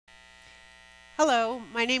Hello,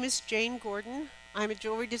 my name is JaneGordon. I'm a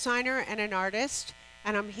jewelry designer and an artist,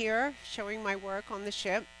 and I'm here showing my work on the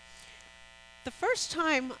ship. The first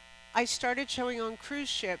time I started showing on cruise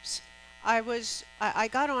ships, I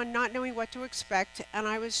got on not knowing what to expect, and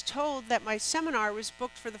I was told that my seminar was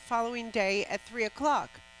booked for the following day at 3 o'clock.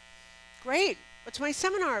 Great, what's my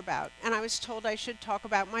seminar about? And I was told I should talk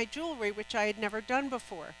about my jewelry, which I had never done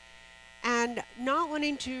before. And not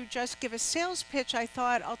wanting to just give a sales pitch, I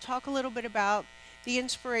thought I'll talk a little bit about the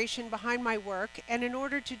inspiration behind my work. And in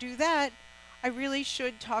order to do that, I really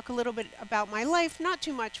should talk a little bit about my life, not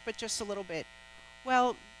too much, but just a little bit.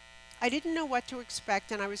 Well, I didn't know what to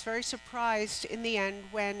expect, and I was very surprised in the end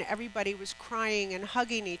when everybody was crying and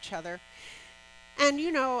hugging each other. And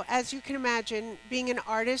as you can imagine, being an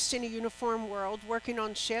artist in a uniform world working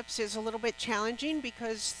on ships is a little bit challenging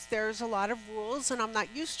because there's a lot of rules and I'm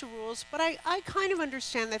not used to rules, but I kind of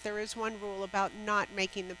understand that there is one rule about not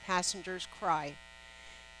making the passengers cry.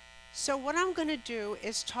 So what I'm going to do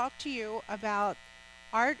is talk to you about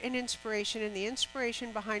art and inspiration and the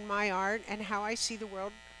inspiration behind my art and how I see the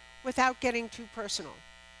world without getting too personal.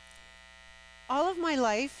 All of my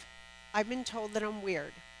life, I've been told that I'm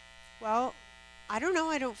weird. Well, I don't know,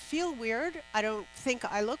 I don't feel weird. I don't think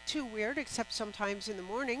I look too weird, except sometimes in the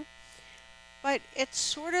morning. But it's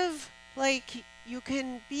sort of like you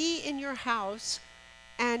can be in your house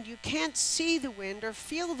and you can't see the wind or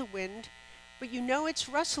feel the wind, but you know it's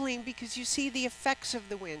rustling because you see the effects of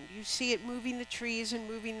the wind. You see it moving the trees and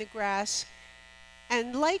moving the grass.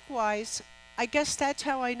 And likewise, I guess that's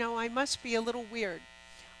how I know I must be a little weird.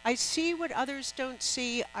 I see what others don't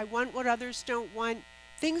see. I want what others don't want.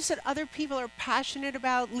 Things that other people are passionate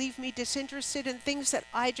about leave me disinterested, and things that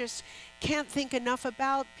I just can't think enough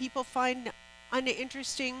about, people find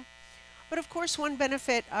uninteresting. But of course, one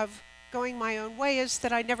benefit of going my own way is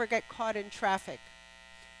that I never get caught in traffic.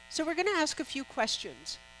 So we're going to ask a few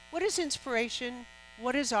questions. What is inspiration?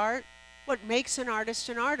 What is art? What makes an artist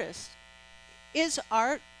an artist? Is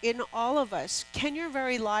art in all of us? Can your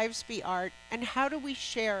very lives be art? And how do we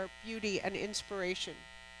share beauty and inspiration?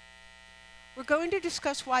 We're going to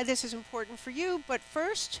discuss why this is important for you, but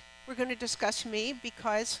first we're going to discuss me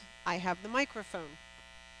because I have the microphone.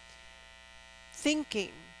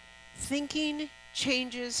 Thinking. Thinking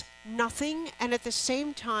changes nothing and at the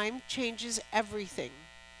same time changes everything.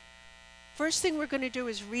 First thing we're going to do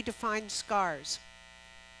is redefine scars.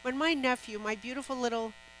 When my nephew, my beautiful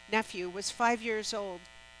little nephew, was 5 years old,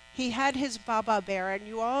 he had his Baba bear, and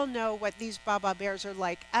you all know what these Baba bears are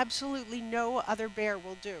like. Absolutely no other bear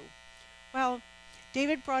will do. Well,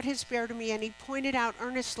 David brought his bear to me and he pointed out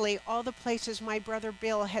earnestly all the places my brother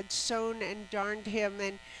Bill had sewn and darned him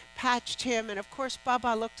and patched him. And of course,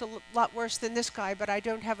 Baba looked a lot worse than this guy, but I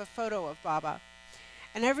don't have a photo of Baba.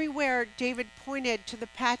 And everywhere David pointed to the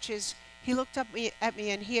patches, he looked up at me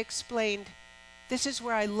and he explained, "This is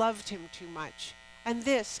where I loved him too much. And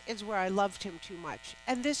this is where I loved him too much.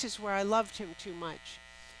 And this is where I loved him too much."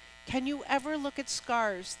 Can you ever look at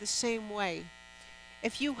scars the same way?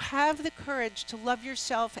 If you have the courage to love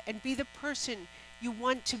yourself and be the person you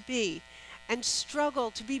want to be and struggle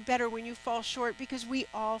to be better when you fall short, because we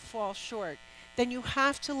all fall short, then you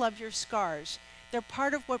have to love your scars. They're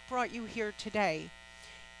part of what brought you here today.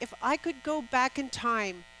 If I could go back in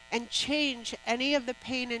time and change any of the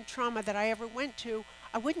pain and trauma that I ever went to,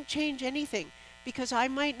 I wouldn't change anything because I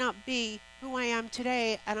might not be who I am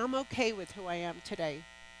today, and I'm okay with who I am today.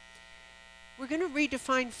 We're going to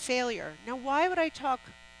redefine failure. Now, why would I talk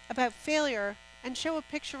about failure and show a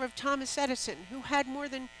picture of Thomas Edison, who had more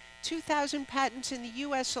than 2,000 patents in the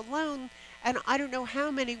US alone, and I don't know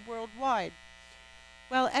how many worldwide?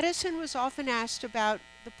 Well, Edison was often asked about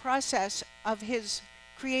the process of his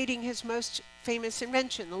creating his most famous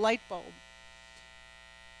invention, the light bulb.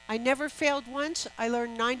 "I never failed once. I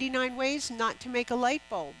learned 99 ways not to make a light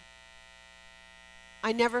bulb.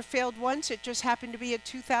 I never failed once, it just happened to be a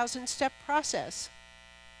 2,000-step process."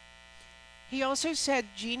 He also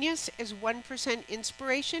said genius is 1%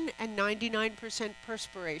 inspiration and 99%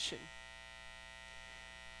 perspiration.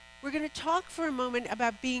 We're going to talk for a moment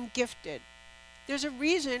about being gifted. There's a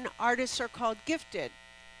reason artists are called gifted.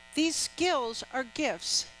 These skills are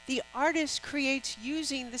gifts. The artist creates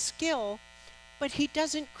using the skill, but he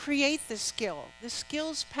doesn't create the skill. The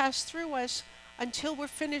skills pass through us until we're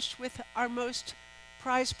finished with our most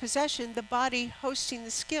prized possession, the body hosting the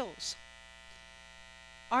skills.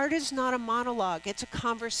 Art is not a monologue, it's a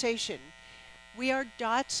conversation. We are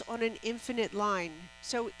dots on an infinite line,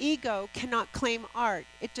 so ego cannot claim art.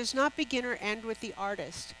 It does not begin or end with the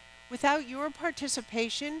artist. Without your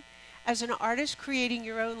participation as an artist creating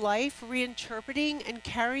your own life, reinterpreting and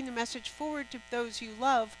carrying the message forward to those you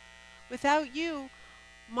love, Without you,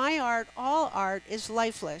 my art, all art, is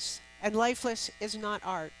lifeless, and lifeless is not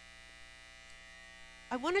art.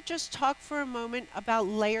 I want to just talk for a moment about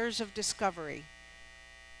layers of discovery.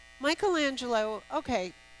 Michelangelo,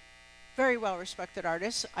 okay, very well respected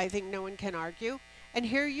artist, I think no one can argue. And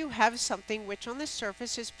here you have something which on the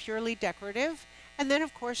surface is purely decorative. And then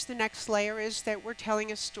of course the next layer is that we're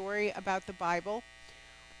telling a story about the Bible.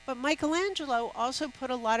 But Michelangelo also put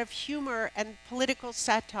a lot of humor and political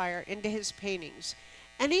satire into his paintings.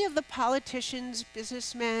 Any of the politicians,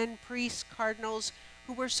 businessmen, priests, cardinals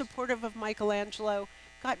who were supportive of Michelangelo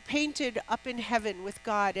got painted up in heaven with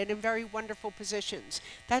God and in very wonderful positions.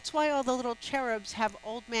 That's why all the little cherubs have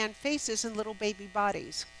old man faces and little baby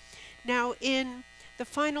bodies. Now, in the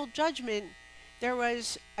final judgment, there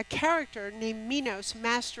was a character named Minos,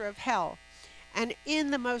 master of hell, and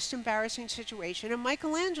in the most embarrassing situation. And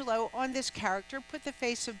Michelangelo, on this character, put the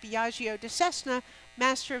face of Biagio da Cesena,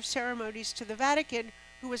 master of ceremonies to the Vatican,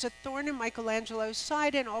 who was a thorn in Michelangelo's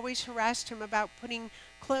side and always harassed him about putting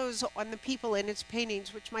clothes on the people in his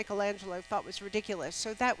paintings, which Michelangelo thought was ridiculous.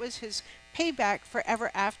 So that was his payback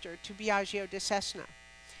forever after to Biagio da Cesena.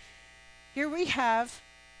 Here we have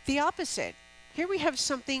the opposite. Here we have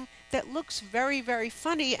something that looks very, very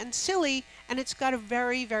funny and silly, and it's got a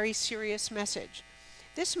very, very serious message.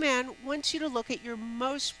 This man wants you to look at your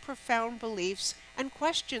most profound beliefs and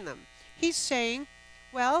question them. He's saying,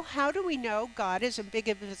 well, how do we know God is a big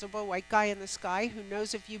invisible white guy in the sky who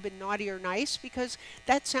knows if you've been naughty or nice? Because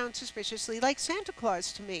that sounds suspiciously like Santa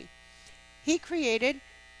Claus to me. He created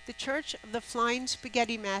the Church of the Flying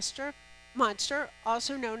Spaghetti Monster,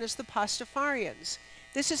 also known as the Pastafarians.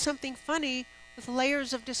 This is something funny with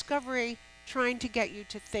layers of discovery trying to get you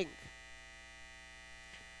to think.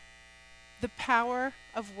 The power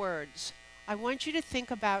of words. I want you to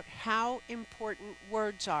think about how important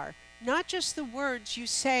words are. Not just the words you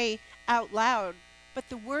say out loud, but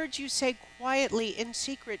the words you say quietly in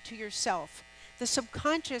secret to yourself. The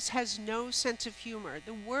subconscious has no sense of humor.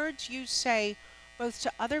 The words you say both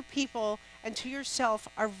to other people and to yourself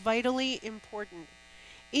are vitally important.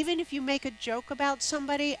 Even if you make a joke about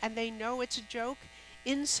somebody and they know it's a joke,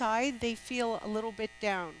 inside they feel a little bit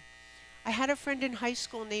down. I had a friend in high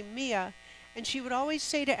school named Mia, and she would always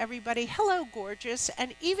say to everybody, "Hello, gorgeous,"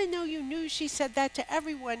 and even though you knew she said that to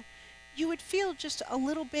everyone, you would feel just a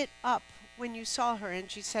little bit up when you saw her and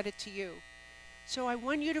she said it to you. So I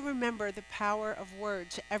want you to remember the power of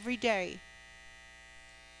words every day.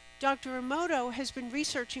 Dr. Emoto has been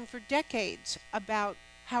researching for decades about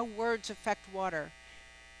how words affect water.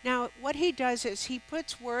 Now, what he does is he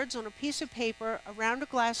puts words on a piece of paper around a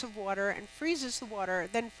glass of water and freezes the water,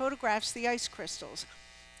 then photographs the ice crystals.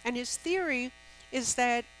 And his theory is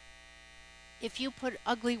that if you put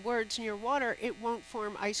ugly words in your water, it won't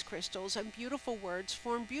form ice crystals, and beautiful words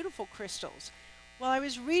form beautiful crystals. Well, I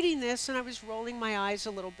was reading this and I was rolling my eyes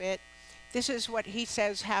a little bit. This is what he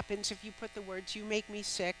says happens if you put the words, "You make me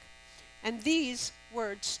sick." And these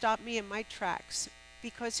words stopped me in my tracks,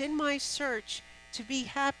 because in my search to be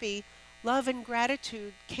happy, love and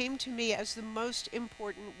gratitude came to me as the most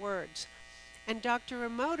important words. And Dr.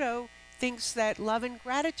 Emoto thinks that love and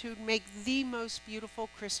gratitude make the most beautiful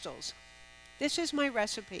crystals. This is my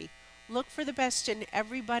recipe. Look for the best in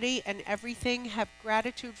everybody and everything, have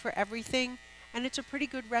gratitude for everything, and it's a pretty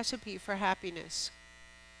good recipe for happiness.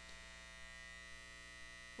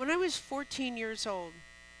 When I was 14 years old,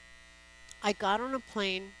 I got on a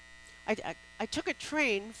plane. I took a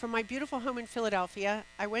train from my beautiful home in Philadelphia.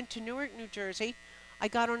 I went to Newark, New Jersey. I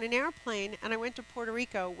got on an airplane and I went to Puerto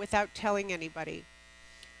Rico without telling anybody.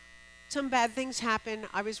 Some bad things happened.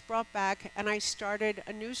 I was brought back and I started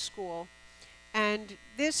a new school. And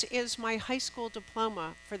this is my high school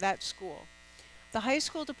diploma for that school. The high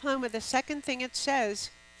school diploma, the second thing it says,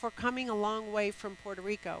 for coming a long way from Puerto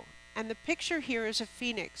Rico. And the picture here is a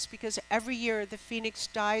phoenix, because every year the phoenix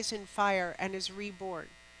dies in fire and is reborn.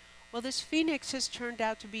 Well, this phoenix has turned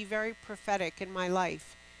out to be very prophetic in my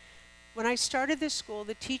life. When I started this school,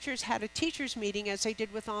 the teachers had a teachers meeting, as they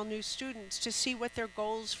did with all new students, to see what their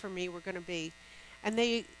goals for me were going to be. And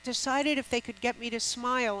they decided if they could get me to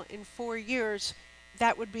smile in 4 years,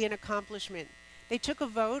 that would be an accomplishment. They took a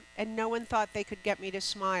vote, and no one thought they could get me to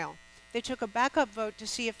smile. They took a backup vote to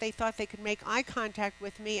see if they thought they could make eye contact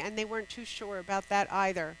with me, and they weren't too sure about that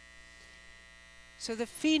either. So the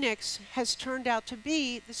phoenix has turned out to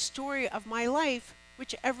be the story of my life,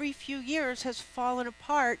 which every few years has fallen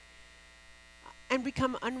apart and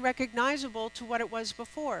become unrecognizable to what it was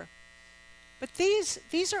before. But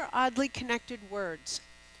these are oddly connected words.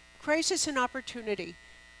 Crisis and opportunity.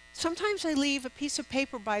 Sometimes I leave a piece of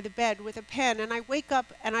paper by the bed with a pen and I wake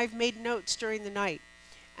up and I've made notes during the night.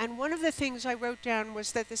 And one of the things I wrote down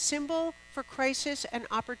was that the symbol for crisis and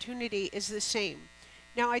opportunity is the same.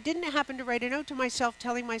 Now, I didn't happen to write a note to myself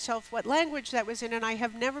telling myself what language that was in, and I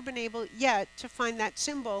have never been able yet to find that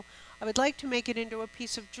symbol. I would like to make it into a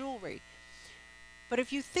piece of jewelry. But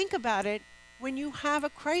if you think about it, when you have a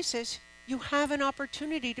crisis, you have an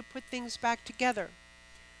opportunity to put things back together.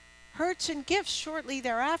 Hurts and gifts shortly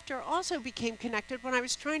thereafter also became connected when I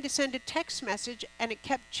was trying to send a text message and it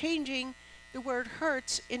kept changing the word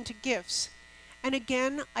hurts into gifts. And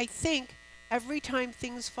again, I think every time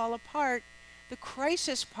things fall apart, the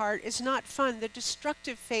crisis part is not fun. The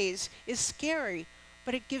destructive phase is scary,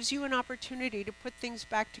 but it gives you an opportunity to put things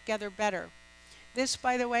back together better. This,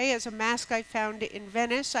 by the way, is a mask I found in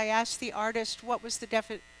Venice. I asked the artist what was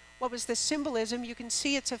the symbolism. You can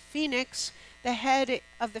see it's a phoenix, the head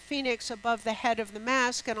of the phoenix above the head of the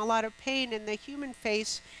mask, and a lot of pain in the human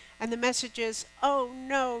face. And the message is, oh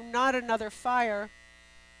no, not another fire.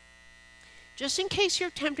 Just in case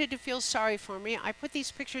you're tempted to feel sorry for me, I put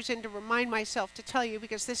these pictures in to remind myself to tell you,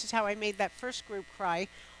 because this is how I made that first group cry.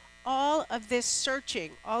 All of this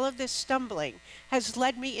searching, all of this stumbling has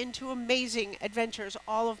led me into amazing adventures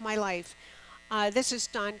all of my life. This is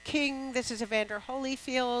Don King, this is Evander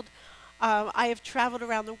Holyfield. I have traveled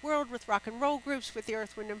around the world with rock and roll groups, with the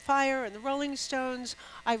Earth, Wind and Fire and the Rolling Stones.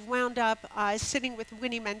 I've wound up sitting with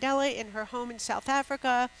Winnie Mandela in her home in South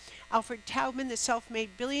Africa. Alfred Taubman, the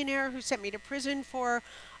self-made billionaire who sent me to prison for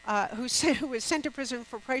who was sent to prison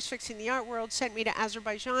for price fixing the art world, sent me to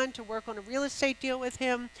Azerbaijan to work on a real estate deal with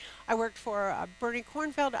him. I worked for Bernie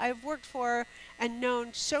Kornfeld. I've worked for and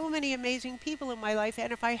known so many amazing people in my life,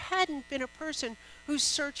 and if I hadn't been a person who's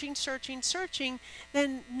searching,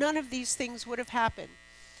 then none of these things would have happened.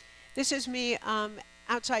 This is me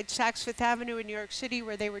outside Saks Fifth Avenue in New York City,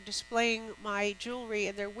 where they were displaying my jewelry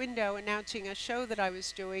in their window, announcing a show that I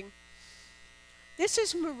was doing. This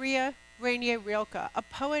is Maria Rainier Rilke, a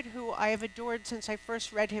poet who I have adored since I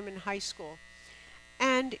first read him in high school.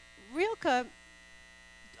 And Rilke,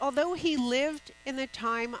 although he lived in the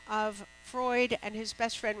time of Freud and his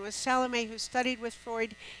best friend was Salome, who studied with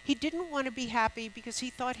Freud, he didn't want to be happy because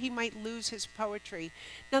he thought he might lose his poetry.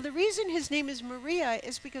 Now, the reason his name is Maria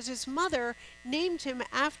is because his mother named him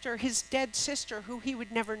after his dead sister, who he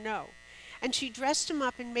would never know. And she dressed him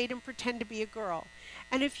up and made him pretend to be a girl.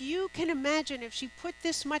 And if you can imagine, if she put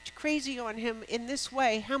this much crazy on him in this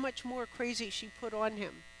way, how much more crazy she put on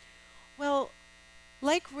him. Well,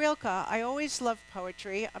 like Rilke, I always loved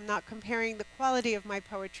poetry. I'm not comparing the quality of my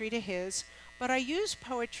poetry to his, but I use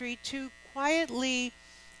poetry to quietly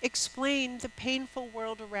explain the painful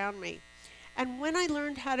world around me. And when I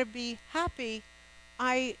learned how to be happy,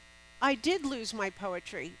 I did lose my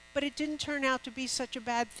poetry, but it didn't turn out to be such a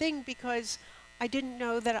bad thing, because I didn't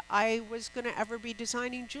know that I was going to ever be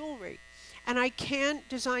designing jewelry. And I can't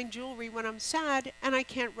design jewelry when I'm sad, and I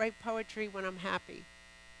can't write poetry when I'm happy.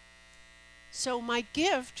 So my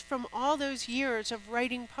gift from all those years of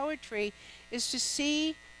writing poetry is to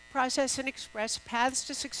see, process, and express paths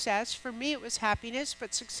to success. For me, it was happiness,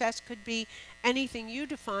 but success could be anything you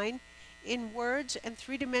define, in words and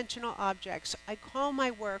three-dimensional objects. I call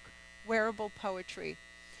my work wearable poetry.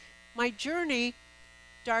 My journey: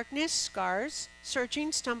 darkness, scars,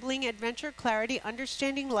 searching, stumbling, adventure, clarity,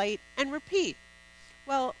 understanding, light, and repeat.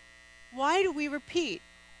 Well, why do we repeat?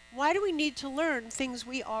 Why do we need to learn things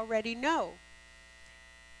we already know?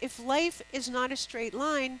 If life is not a straight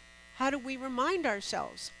line, how do we remind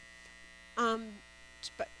ourselves?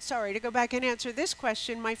 Sorry, to go back and answer this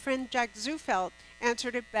question, my friend Jack Zufelt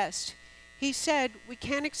answered it best. He said, we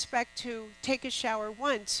can't expect to take a shower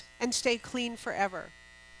once and stay clean forever.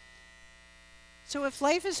 So if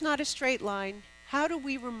life is not a straight line, how do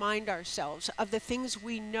we remind ourselves of the things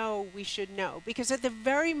we know we should know? Because at the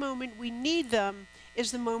very moment we need them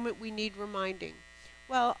is the moment we need reminding.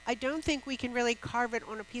 Well, I don't think we can really carve it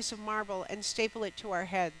on a piece of marble and staple it to our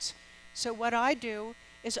heads. So what I do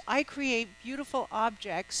is I create beautiful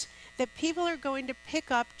objects that people are going to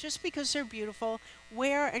pick up just because they're beautiful,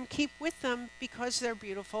 wear and keep with them because they're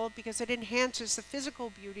beautiful, because it enhances the physical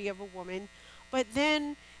beauty of a woman, but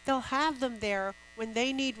then they'll have them there when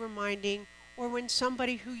they need reminding, or when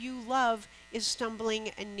somebody who you love is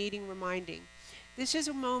stumbling and needing reminding. This is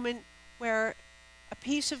a moment where a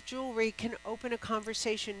piece of jewelry can open a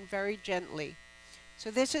conversation very gently.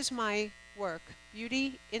 So this is my work: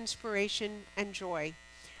 beauty, inspiration, and joy.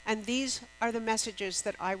 And these are the messages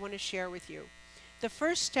that I want to share with you. The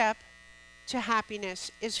first step to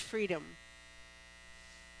happiness is freedom.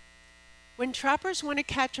 When trappers want to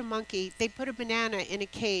catch a monkey, they put a banana in a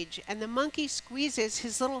cage, and the monkey squeezes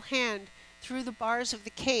his little hand through the bars of the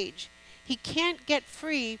cage. He can't get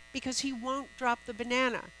free because he won't drop the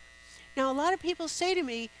banana. Now, a lot of people say to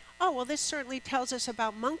me, oh, well, this certainly tells us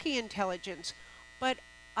about monkey intelligence, but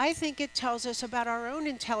I think it tells us about our own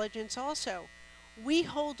intelligence also. We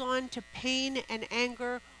hold on to pain and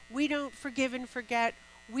anger. We don't forgive and forget.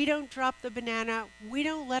 We don't drop the banana. We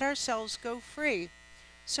don't let ourselves go free.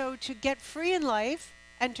 So to get free in life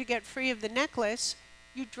and to get free of the necklace,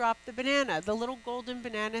 you drop the banana. The little golden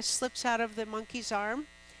banana slips out of the monkey's arm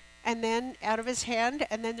and then out of his hand,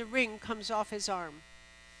 and then the ring comes off his arm.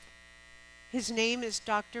 His name is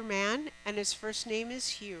Dr. Man, and his first name is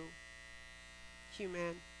Hugh. Hugh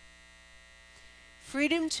Man.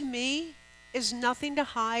 Freedom to me is nothing to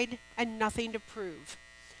hide and nothing to prove.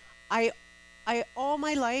 I all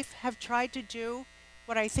my life have tried to do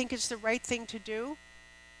what I think is the right thing to do,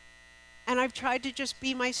 and I've tried to just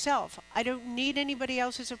be myself. I don't need anybody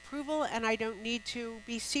else's approval, and I don't need to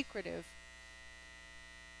be secretive.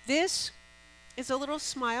 This is a little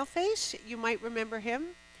smile face. You might remember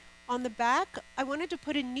him. On the back, I wanted to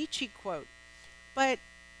put a Nietzsche quote, but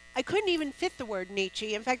I couldn't even fit the word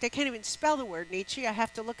Nietzsche. In fact, I can't even spell the word Nietzsche. I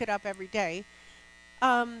have to look it up every day.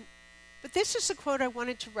 But this is the quote I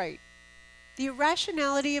wanted to write. The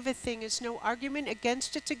irrationality of a thing is no argument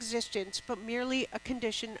against its existence, but merely a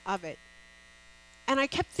condition of it. And I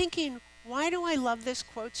kept thinking, why do I love this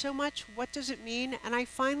quote so much? What does it mean? And I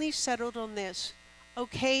finally settled on this.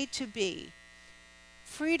 Okay to be.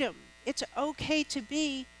 Freedom. It's okay to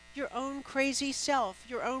be your own crazy self,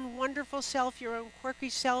 your own wonderful self, your own quirky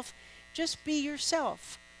self. Just be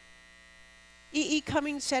yourself. E.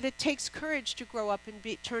 Cummings said it takes courage to grow up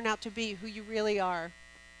and turn out to be who you really are.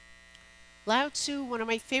 Lao Tzu, one of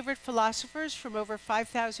my favorite philosophers from over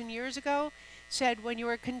 5,000 years ago, said, when you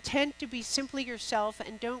are content to be simply yourself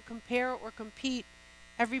and don't compare or compete,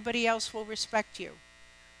 everybody else will respect you.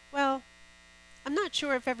 Well, I'm not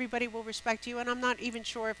sure if everybody will respect you, and I'm not even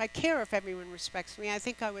sure if I care if everyone respects me. I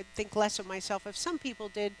think I would think less of myself if some people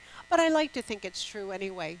did, but I like to think it's true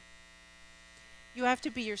anyway. You have to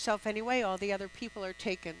be yourself anyway, all the other people are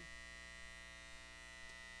taken.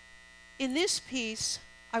 In this piece,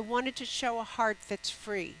 I wanted to show a heart that's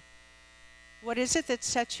free. What is it that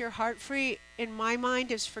sets your heart free? In my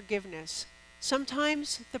mind, is forgiveness.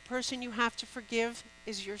 Sometimes the person you have to forgive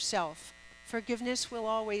is yourself. Forgiveness will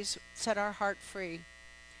always set our heart free.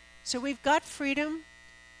 So we've got freedom,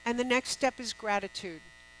 and the next step is gratitude.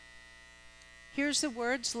 Here's the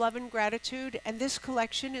words, love and gratitude, and this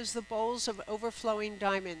collection is the bowls of overflowing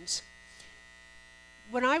diamonds.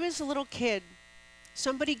 When I was a little kid,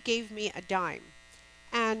 somebody gave me a dime,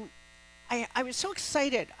 and I was so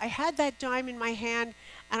excited. I had that dime in my hand,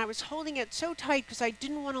 and I was holding it so tight because I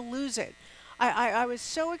didn't want to lose it. I was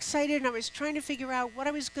so excited, and I was trying to figure out what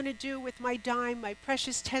I was going to do with my dime, my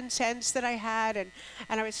precious 10 cents that I had, and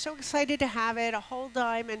I was so excited to have it, a whole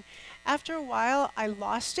dime, and after a while, I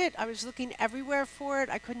lost it. I was looking everywhere for it.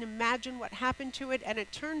 I couldn't imagine what happened to it, and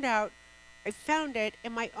it turned out I found it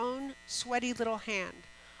in my own sweaty little hand.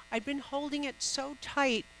 I'd been holding it so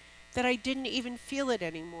tight that I didn't even feel it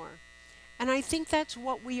anymore. And I think that's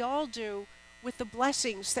what we all do with the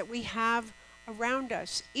blessings that we have around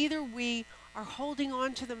us. Either we are holding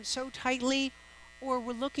on to them so tightly, or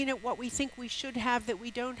we're looking at what we think we should have that we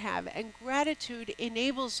don't have. And gratitude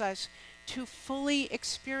enables us to fully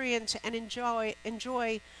experience and enjoy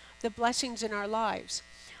the blessings in our lives.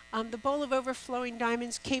 The bowl of overflowing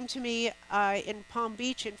diamonds came to me in Palm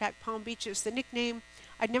Beach. In fact, Palm Beach is the nickname.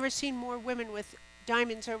 I'd never seen more women with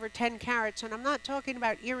diamonds over 10 carats, and I'm not talking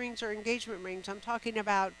about earrings or engagement rings. I'm talking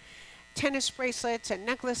about tennis bracelets and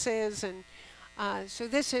necklaces, and so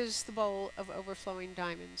this is the bowl of overflowing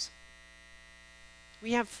diamonds.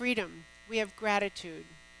 We have freedom. We have gratitude.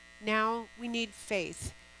 Now we need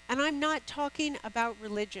faith. And I'm not talking about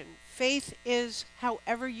religion. Faith is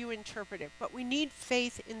however you interpret it, but we need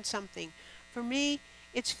faith in something. For me,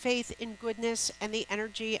 it's faith in goodness and the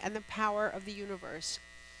energy and the power of the universe.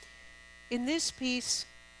 In this piece,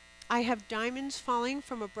 I have diamonds falling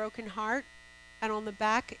from a broken heart, and on the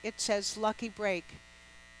back it says lucky break.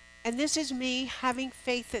 And this is me having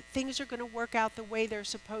faith that things are going to work out the way they're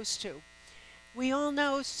supposed to. We all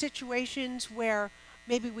know situations where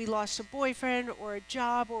maybe we lost a boyfriend or a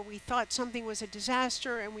job, or we thought something was a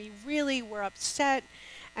disaster and we really were upset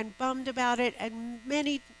and bummed about it, and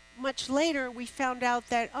much later we found out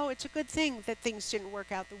that, oh, it's a good thing that things didn't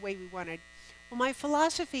work out the way we wanted. Well, my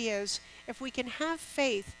philosophy is, if we can have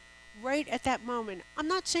faith right at that moment, I'm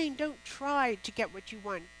not saying don't try to get what you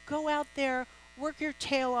want. Go out there, work your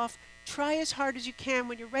tail off, try as hard as you can.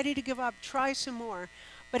 When you're ready to give up, try some more.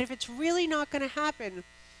 But if it's really not going to happen,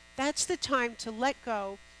 that's the time to let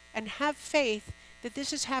go and have faith that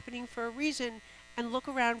this is happening for a reason and look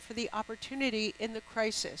around for the opportunity in the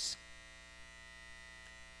crisis.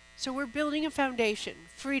 So we're building a foundation: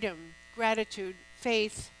 freedom, gratitude,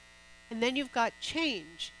 faith, and then you've got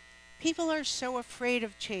change. People are so afraid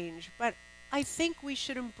of change, but I think we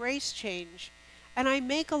should embrace change. And I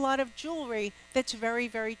make a lot of jewelry that's very,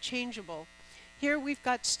 very changeable. Here we've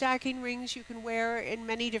got stacking rings you can wear in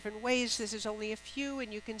many different ways. This is only a few,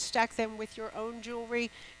 and you can stack them with your own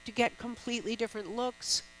jewelry to get completely different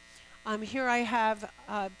looks. Here I have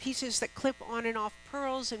pieces that clip on and off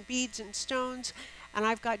pearls and beads and stones. And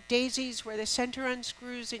I've got daisies where the center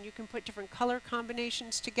unscrews and you can put different color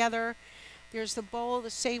combinations together. There's the bowl, the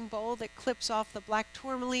same bowl that clips off the black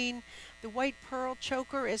tourmaline. The white pearl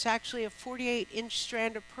choker is actually a 48-inch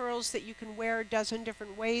strand of pearls that you can wear a dozen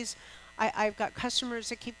different ways. I've got customers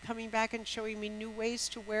that keep coming back and showing me new ways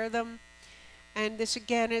to wear them. And this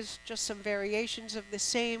again is just some variations of the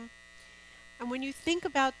same. And when you think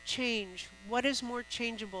about change, what is more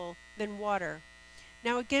changeable than water?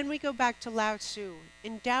 Now again, we go back to Lao Tzu.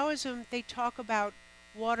 In Taoism, they talk about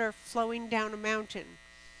water flowing down a mountain.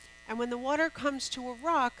 And when the water comes to a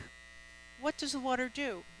rock, what does the water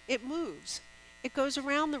do? It moves. It goes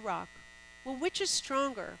around the rock. Well, which is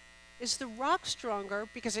stronger? Is the rock stronger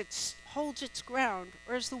because it holds its ground,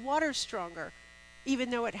 or is the water stronger, even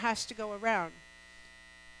though it has to go around?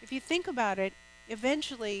 If you think about it,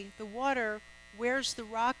 eventually the water wears the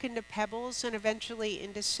rock into pebbles and eventually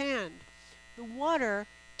into sand. The water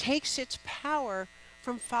takes its power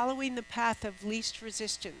from following the path of least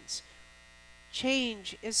resistance.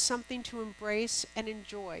 Change is something to embrace and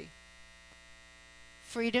enjoy.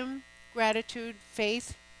 Freedom, gratitude,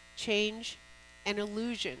 faith, change, and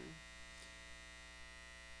illusion.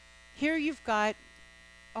 Here you've got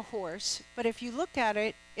a horse, but if you look at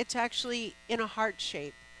it, it's actually in a heart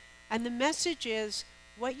shape. And the message is,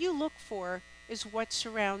 what you look for is what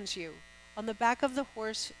surrounds you. On the back of the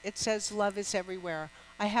horse, it says, love is everywhere.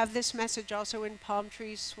 I have this message also in palm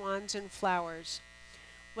trees, swans, and flowers.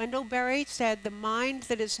 Wendell Berry said, the mind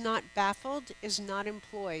that is not baffled is not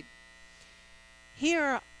employed.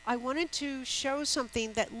 Here, I wanted to show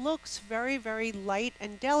something that looks very, very light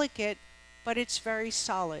and delicate, but it's very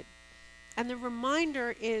solid. And the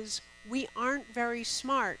reminder is, we aren't very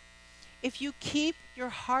smart. If you keep your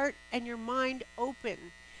heart and your mind open,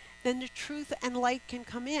 then the truth and light can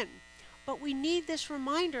come in. But we need this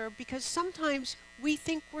reminder because sometimes we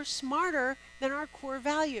think we're smarter than our core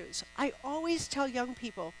values. I always tell young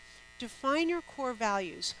people, define your core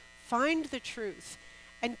values, find the truth,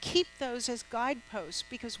 and keep those as guideposts,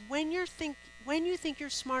 because when you think you're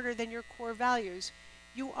smarter than your core values,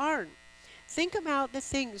 you aren't. Think about the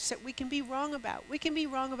things that we can be wrong about. We can be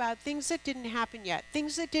wrong about things that didn't happen yet,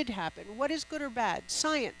 things that did happen. What is good or bad?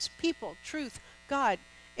 Science, people, truth, God.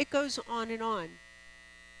 It goes on and on.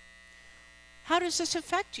 How does this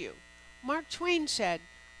affect you? Mark Twain said,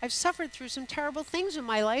 I've suffered through some terrible things in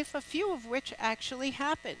my life, a few of which actually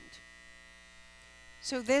happened.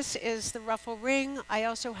 So this is the ruffle ring. I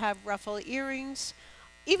also have ruffle earrings.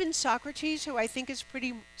 Even Socrates, who I think is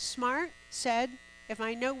pretty smart, said, if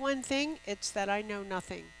I know one thing, it's that I know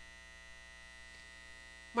nothing.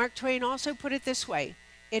 Mark Twain also put it this way,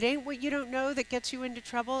 it ain't what you don't know that gets you into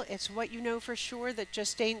trouble, it's what you know for sure that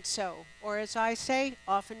just ain't so. Or as I say,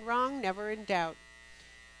 often wrong, never in doubt.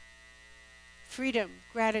 Freedom,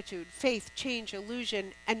 gratitude, faith, change,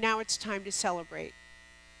 illusion, and now it's time to celebrate.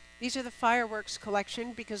 These are the fireworks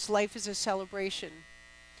collection because life is a celebration.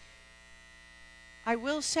 I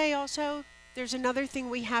will say also, there's another thing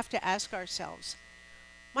we have to ask ourselves.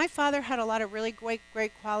 My father had a lot of really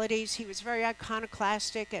great qualities. He was very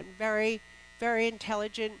iconoclastic and very, very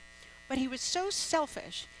intelligent, but he was so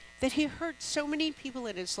selfish that he hurt so many people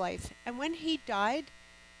in his life. And when he died,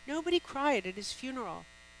 nobody cried at his funeral.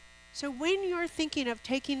 So when you're thinking of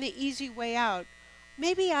taking the easy way out,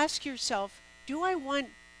 maybe ask yourself, do I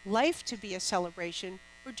want life to be a celebration,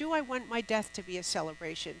 or do I want my death to be a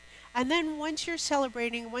celebration? And then once you're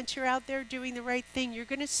celebrating, once you're out there doing the right thing, you're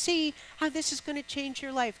going to see how this is going to change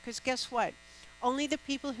your life. Because guess what? Only the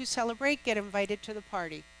people who celebrate get invited to the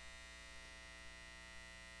party.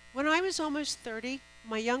 When I was almost 30,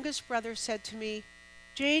 my youngest brother said to me,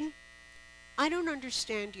 Jane, I don't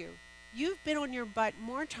understand you. You've been on your butt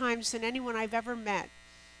more times than anyone I've ever met.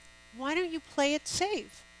 Why don't you play it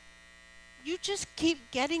safe? You just keep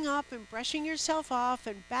getting up and brushing yourself off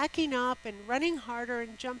and backing up and running harder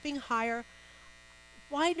and jumping higher.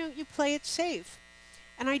 Why don't you play it safe?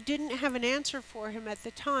 And I didn't have an answer for him at the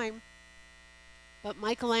time, but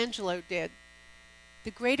Michelangelo did.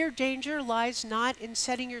 The greater danger lies not in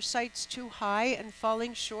setting your sights too high and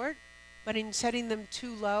falling short, but in setting them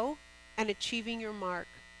too low and achieving your mark.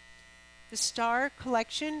 The star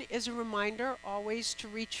collection is a reminder always to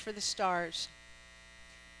reach for the stars.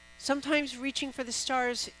 Sometimes reaching for the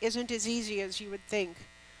stars isn't as easy as you would think.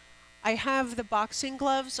 I have the boxing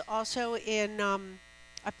gloves also in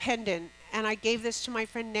a pendant, and I gave this to my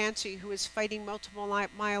friend Nancy, who is fighting multiple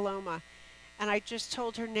myeloma. And I just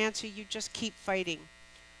told her, Nancy, you just keep fighting.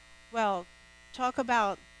 Well, talk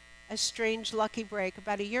about a strange lucky break.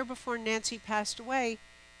 About a year before Nancy passed away,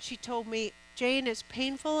 she told me, Jane, as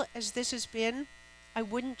painful as this has been, I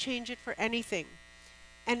wouldn't change it for anything.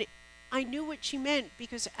 And I knew what she meant,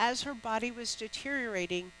 because as her body was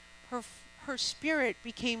deteriorating, her spirit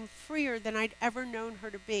became freer than I'd ever known her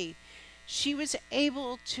to be. She was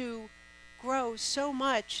able to grow so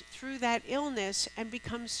much through that illness and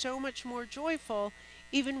become so much more joyful,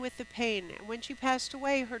 even with the pain. And when she passed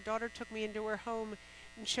away, her daughter took me into her home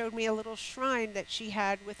and showed me a little shrine that she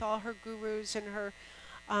had with all her gurus and her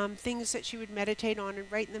things that she would meditate on,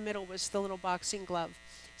 and right in the middle was the little boxing glove.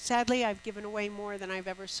 Sadly, I've given away more than I've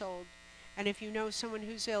ever sold. And if you know someone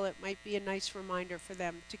who's ill, it might be a nice reminder for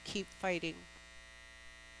them to keep fighting.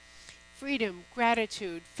 Freedom,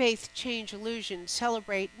 gratitude, faith, change, illusion,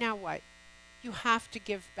 celebrate. Now what? You have to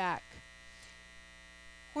give back.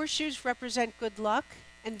 Horseshoes represent good luck,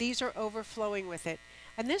 and these are overflowing with it.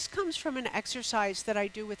 And this comes from an exercise that I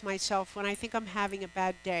do with myself when I think I'm having a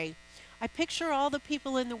bad day. I picture all the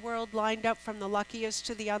people in the world lined up from the luckiest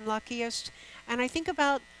to the unluckiest, and I think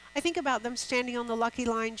about them standing on the lucky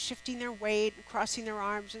line, shifting their weight, crossing their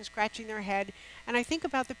arms and scratching their head. And I think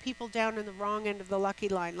about the people down in the wrong end of the lucky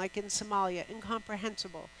line, like in Somalia,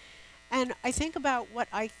 incomprehensible. And I think about what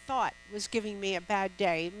I thought was giving me a bad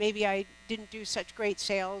day. Maybe I didn't do such great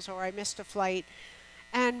sales, or I missed a flight.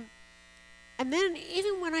 And then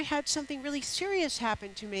even when I had something really serious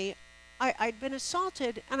happen to me, I'd been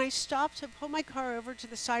assaulted, and I stopped to pull my car over to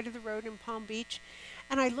the side of the road in Palm Beach,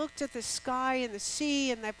 and I looked at the sky and the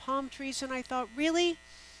sea and the palm trees, and I thought, really?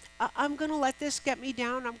 I'm going to let this get me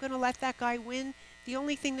down? I'm going to let that guy win? The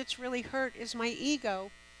only thing that's really hurt is my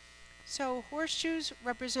ego. So horseshoes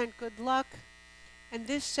represent good luck, and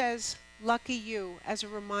this says, lucky you, as a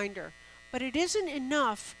reminder. But it isn't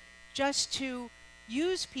enough just to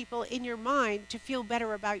use people in your mind to feel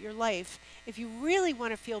better about your life. If you really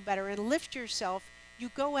want to feel better and lift yourself, you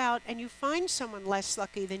go out and you find someone less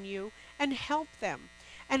lucky than you and help them.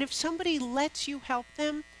 And if somebody lets you help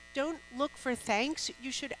them, don't look for thanks.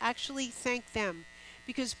 You should actually thank them,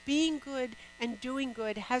 because being good and doing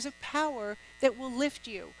good has a power that will lift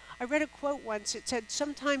you. I read a quote once. It said,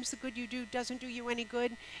 sometimes the good you do doesn't do you any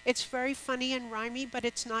good. It's very funny and rhymey, but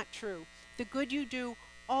it's not true. The good you do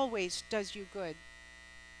always does you good.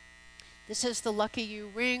 This is the Lucky You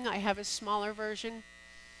ring. I have a smaller version.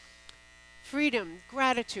 Freedom,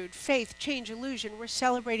 gratitude, faith, change, illusion. We're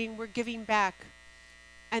celebrating, we're giving back.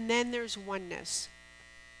 And then there's oneness.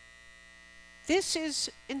 This is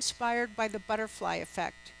inspired by the butterfly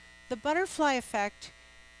effect. The butterfly effect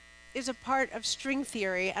is a part of string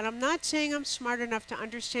theory, and I'm not saying I'm smart enough to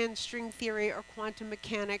understand string theory or quantum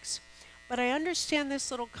mechanics, but I understand this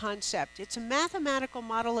little concept. It's a mathematical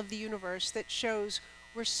model of the universe that shows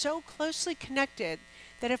we're so closely connected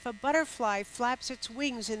that if a butterfly flaps its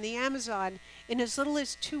wings in the Amazon, in as little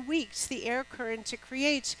as 2 weeks, the air currents it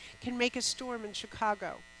creates can make a storm in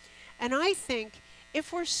Chicago. And I think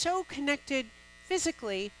if we're so connected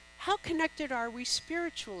physically, how connected are we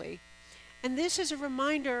spiritually? And this is a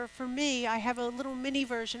reminder for me. I have a little mini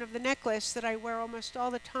version of the necklace that I wear almost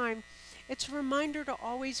all the time. It's a reminder to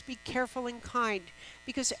always be careful and kind,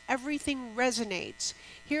 because everything resonates.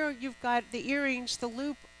 Here you've got the earrings. The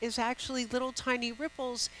loop is actually little tiny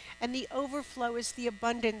ripples, and the overflow is the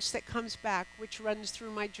abundance that comes back, which runs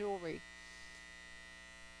through my jewelry.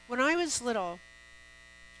 When I was little,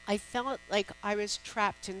 I felt like I was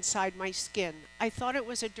trapped inside my skin. I thought it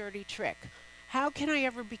was a dirty trick. How can I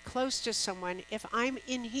ever be close to someone if I'm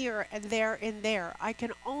in here and they're in there? I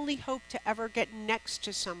can only hope to ever get next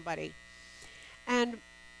to somebody. And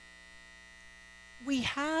we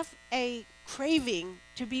have a craving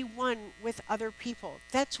to be one with other people.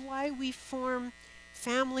 That's why we form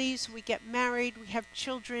families, we get married, we have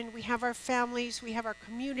children, we have our families, we have our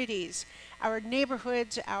communities, our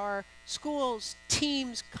neighborhoods, our schools,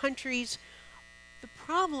 teams, countries. The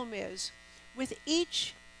problem is, with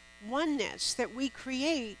each oneness that we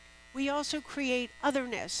create, we also create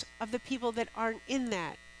otherness of the people that aren't in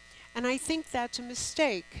that. And I think that's a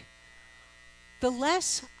mistake. The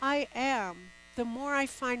less I am, the more I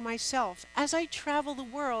find myself as I travel the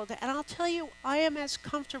world. And I'll tell you, I am as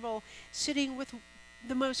comfortable sitting with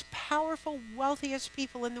the most powerful, wealthiest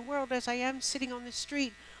people in the world as I am sitting on the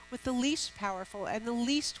street with the least powerful and the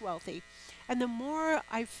least wealthy. And the more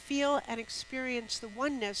I feel and experience the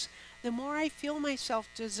oneness, the more I feel myself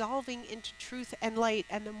dissolving into truth and light,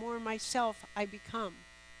 and the more myself I become.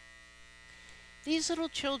 These little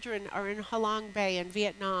children are in Halong Bay in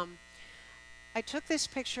Vietnam. I took this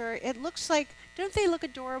picture. It looks like, don't they look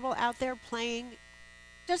adorable out there playing?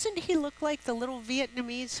 Doesn't he look like the little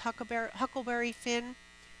Vietnamese Huckleberry Finn?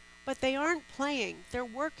 But they aren't playing, they're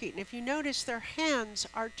working. If you notice, their hands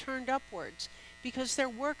are turned upwards because they're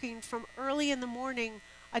working from early in the morning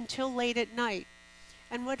until late at night.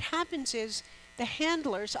 And what happens is the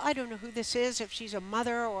handlers, I don't know who this is, if she's a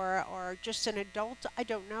mother or just an adult, I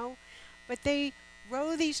don't know, but they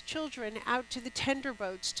row these children out to the tender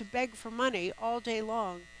boats to beg for money all day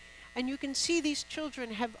long. And you can see these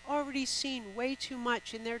children have already seen way too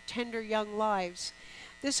much in their tender young lives.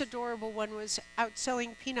 This adorable one was out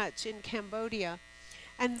selling peanuts in Cambodia.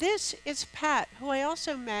 And this is Pat, who I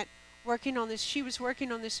also met working on this. She was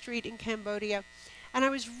working on the street in Cambodia. And I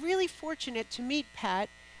was really fortunate to meet Pat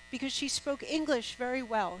because she spoke English very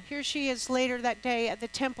well. Here she is later that day at the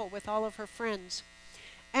temple with all of her friends.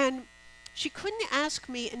 And she couldn't ask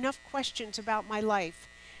me enough questions about my life.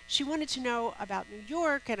 She wanted to know about New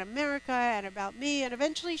York and America and about me. And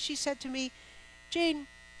eventually she said to me, Jane,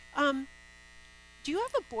 do you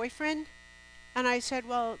have a boyfriend? And I said,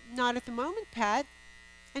 well, not at the moment, Pat.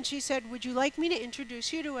 And she said, would you like me to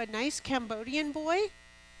introduce you to a nice Cambodian boy?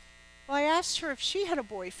 Well, I asked her if she had a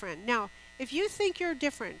boyfriend. Now, if you think you're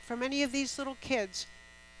different from any of these little kids,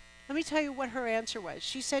 let me tell you what her answer was.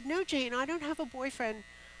 She said, no, Jane, I don't have a boyfriend.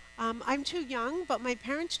 I'm too young, but my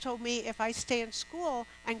parents told me if I stay in school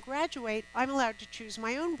and graduate, I'm allowed to choose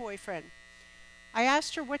my own boyfriend. I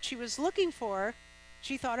asked her what she was looking for.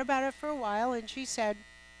 She thought about it for a while and she said,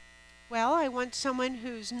 well, I want someone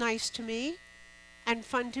who's nice to me and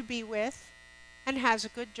fun to be with and has a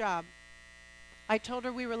good job. I told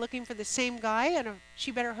her we were looking for the same guy and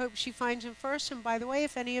she better hope she finds him first. And by the way,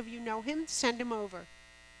 if any of you know him, send him over.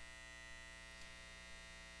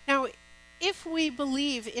 Now, if we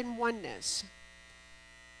believe in oneness,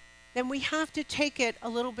 then we have to take it a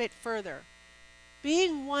little bit further.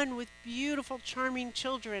 Being one with beautiful, charming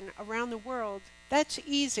children around the world, that's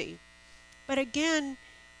easy. But again,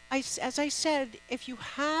 as I said, if you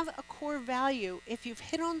have a core value, if you've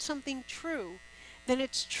hit on something true, then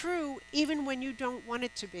it's true even when you don't want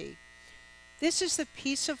it to be. This is the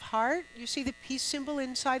peace of heart. You see the peace symbol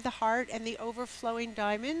inside the heart and the overflowing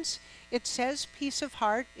diamonds. It says peace of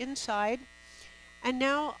heart inside. And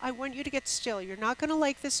now I want you to get still. You're not going to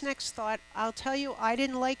like this next thought. I'll tell you, I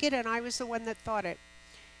didn't like it and I was the one that thought it.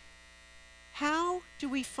 How do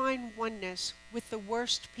we find oneness with the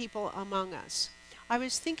worst people among us? I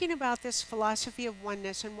was thinking about this philosophy of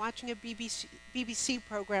oneness and watching a BBC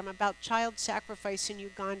program about child sacrifice in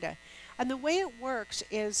Uganda. And the way it works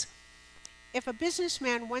is, if a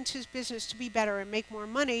businessman wants his business to be better and make more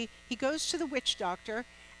money, he goes to the witch doctor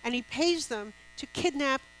and he pays them to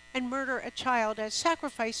kidnap and murder a child as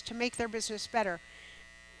sacrifice to make their business better.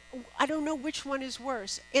 I don't know which one is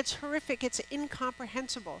worse. It's horrific. It's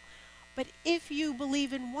incomprehensible. But if you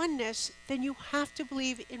believe in oneness, then you have to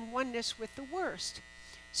believe in oneness with the worst.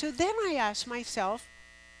 So then I ask myself,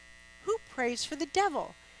 who prays for the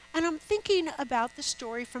devil? And I'm thinking about the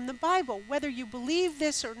story from the Bible. Whether you believe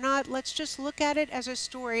this or not, let's just look at it as a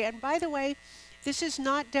story. And by the way, this is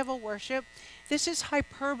not devil worship. This is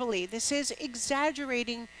hyperbole. This is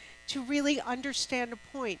exaggerating to really understand a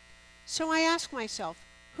point. So I ask myself,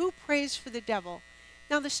 who prays for the devil?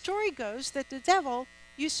 Now the story goes that the devil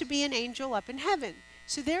used to be an angel up in heaven.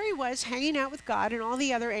 So there he was hanging out with God and all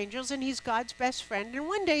the other angels, and he's God's best friend. And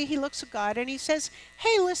one day he looks at God and he says,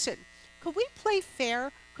 hey, listen, could we play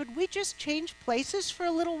fair? Could we just change places for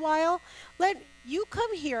a little while? Let you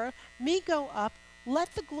come here, me go up,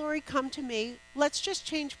 let the glory come to me, let's just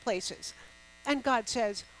change places. And God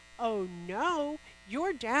says, oh no,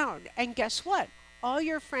 you're down. And guess what? All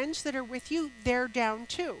your friends that are with you, they're down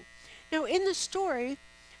too. Now in the story,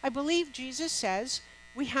 I believe Jesus says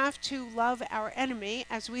we have to love our enemy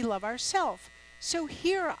as we love ourselves. So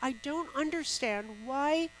here I don't understand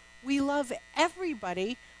why we love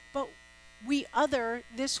everybody, but we other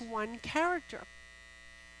this one character.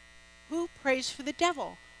 Who prays for the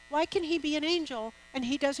devil? Why can he be an angel and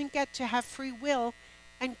he doesn't get to have free will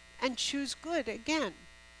and choose good again?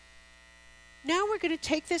 Now we're going to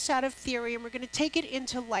take this out of theory and we're going to take it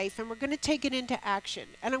into life and we're going to take it into action.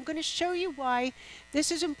 And I'm going to show you why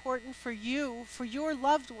this is important for you, for your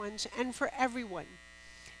loved ones, and for everyone.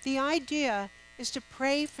 The idea is to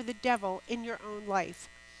pray for the devil in your own life.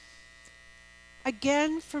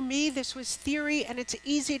 Again, for me, this was theory, and it's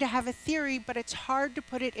easy to have a theory, but it's hard to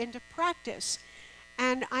put it into practice.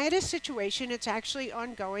 And I had a situation, it's actually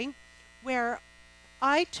ongoing, where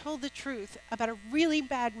I told the truth about a really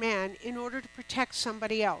bad man in order to protect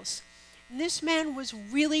somebody else. And this man was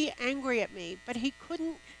really angry at me, but he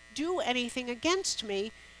couldn't do anything against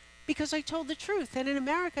me because I told the truth. And in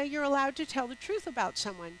America, you're allowed to tell the truth about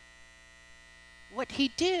someone. What he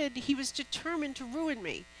did, he was determined to ruin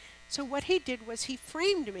me. So what he did was he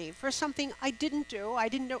framed me for something I didn't do. I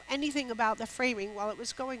didn't know anything about the framing while it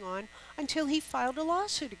was going on until he filed a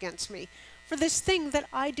lawsuit against me for this thing that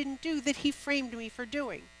I didn't do that he framed me for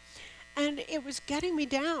doing. And it was getting me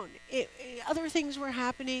down. Other things were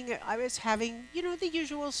happening. I was having, the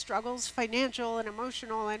usual struggles, financial and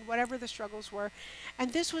emotional and whatever the struggles were.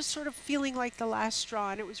 And this was sort of feeling like the last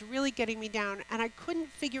straw, and it was really getting me down. And I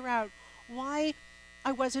couldn't figure out why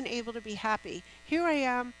I wasn't able to be happy. Here I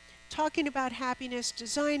am talking about happiness,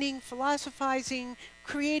 designing, philosophizing,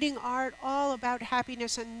 creating art, all about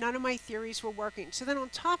happiness, and none of my theories were working. So then on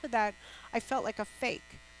top of that, I felt like a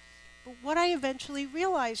fake. But what I eventually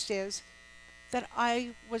realized is that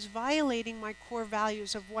I was violating my core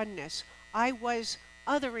values of oneness. I was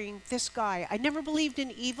othering this guy. I never believed in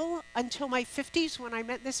evil until my 50s when I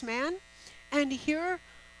met this man. And here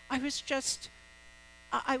I was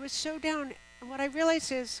I was so down. And what I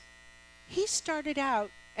realized is he started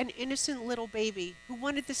out an innocent little baby who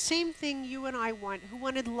wanted the same thing you and I want, who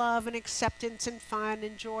wanted love and acceptance and fun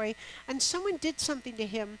and joy. And someone did something to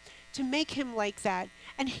him to make him like that.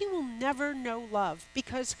 And he will never know love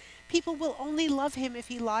because people will only love him if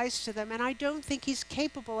he lies to them. And I don't think he's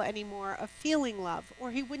capable anymore of feeling love,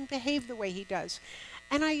 or he wouldn't behave the way he does.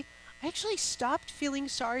 And I actually stopped feeling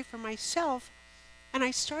sorry for myself, and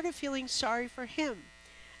I started feeling sorry for him.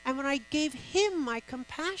 And when I gave him my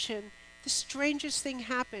compassion, the strangest thing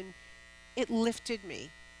happened. It lifted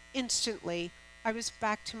me. Instantly, I was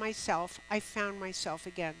back to myself. I found myself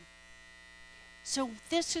again. So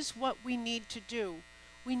this is what we need to do.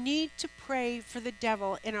 We need to pray for the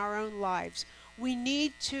devil in our own lives. We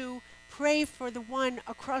need to pray for the one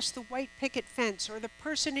across the white picket fence, or the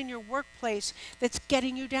person in your workplace that's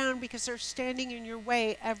getting you down because they're standing in your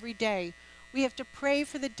way every day. We have to pray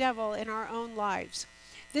for the devil in our own lives.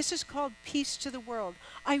 This is called peace to the world.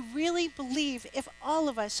 I really believe if all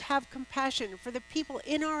of us have compassion for the people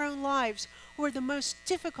in our own lives who are the most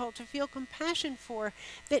difficult to feel compassion for,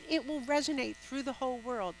 that it will resonate through the whole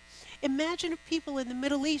world. Imagine if people in the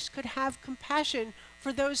Middle East could have compassion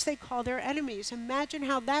for those they call their enemies. Imagine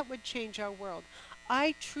how that would change our world.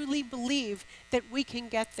 I truly believe that we can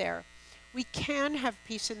get there. We can have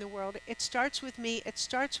peace in the world. It starts with me. It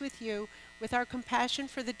starts with you, with our compassion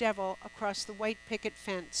for the devil across the white picket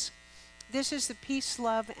fence. This is the peace,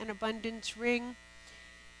 love, and abundance ring.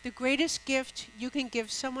 The greatest gift you can give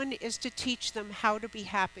someone is to teach them how to be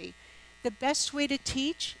happy. The best way to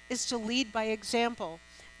teach is to lead by example.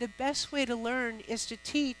 The best way to learn is to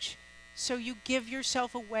teach, so you give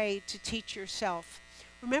yourself away to teach yourself.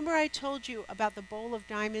 Remember I told you about the bowl of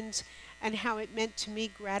diamonds and how it meant to me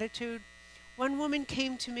gratitude? One woman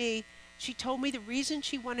came to me. She told me the reason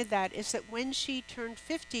she wanted that is that when she turned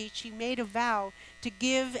 50, she made a vow to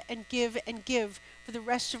give and give and give for the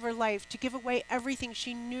rest of her life, to give away everything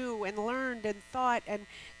she knew and learned and thought and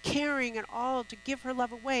caring and all, to give her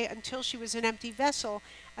love away until she was an empty vessel,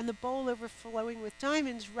 and the bowl overflowing with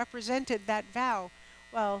diamonds represented that vow.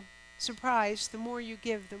 Well, surprise, the more you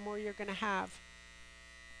give, the more you're going to have.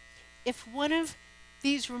 If one of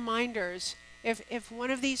these reminders, if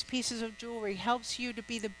one of these pieces of jewelry helps you to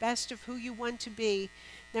be the best of who you want to be,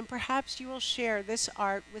 then perhaps you will share this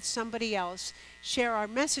art with somebody else. Share our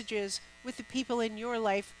messages with the people in your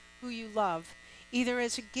life who you love, either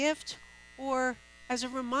as a gift or as a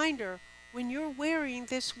reminder. When you're wearing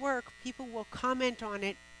this work, people will comment on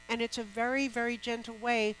it, and it's a very, very gentle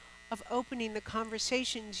way of opening the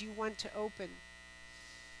conversations you want to open.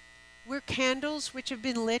 We're candles which have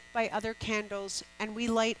been lit by other candles, and we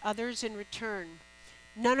light others in return.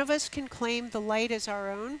 None of us can claim the light as our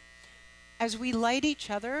own. As we light each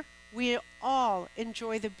other, we all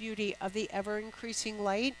enjoy the beauty of the ever-increasing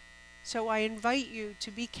light. So I invite you to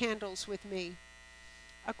be candles with me.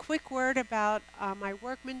 A quick word about my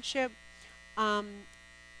workmanship.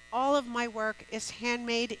 All of my work is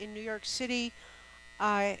handmade in New York City.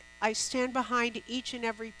 I stand behind each and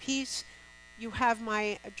every piece. You have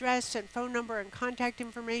my address and phone number and contact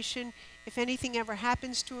information. If anything ever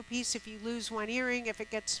happens to a piece, if you lose one earring, if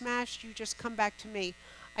it gets smashed, you just come back to me.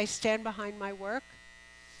 I stand behind my work.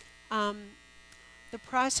 The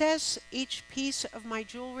process, each piece of my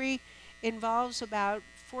jewelry involves about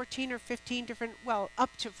 14 or 15 different, well,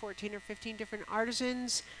 up to 14 or 15 different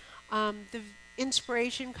artisans. The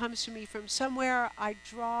inspiration comes to me from somewhere. I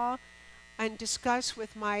draw and discuss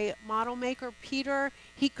with my model maker, Peter.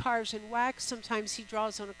 He carves in wax. Sometimes he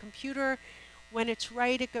draws on a computer. When it's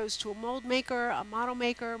right, it goes to a mold maker, a model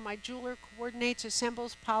maker. My jeweler coordinates,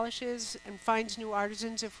 assembles, polishes, and finds new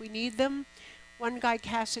artisans if we need them. One guy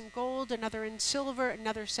casts in gold, another in silver,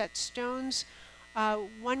 another sets stones.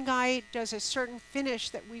 One guy does a certain finish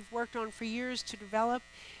that we've worked on for years to develop.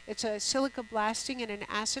 It's a silica blasting and an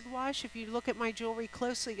acid wash. If you look at my jewelry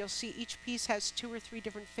closely, you'll see each piece has 2 or 3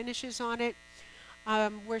 different finishes on it.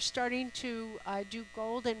 We're starting to do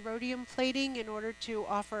gold and rhodium plating in order to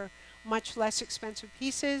offer much less expensive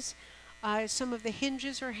pieces. Some of the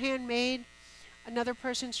hinges are handmade. Another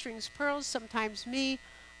person strings pearls, sometimes me.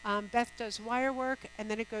 Beth does wire work,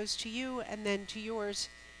 and then it goes to you and then to yours,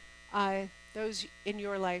 those in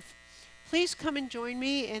your life. Please come and join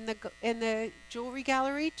me in the jewelry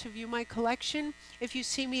gallery to view my collection. If you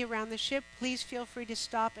see me around the ship, please feel free to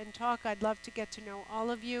stop and talk. I'd love to get to know all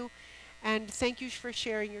of you. And thank you for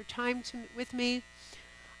sharing your time with me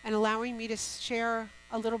and allowing me to share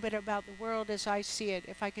a little bit about the world as I see it.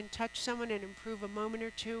 If I can touch someone and improve a moment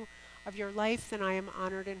or two of your life, then I am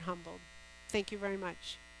honored and humbled. Thank you very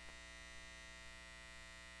much.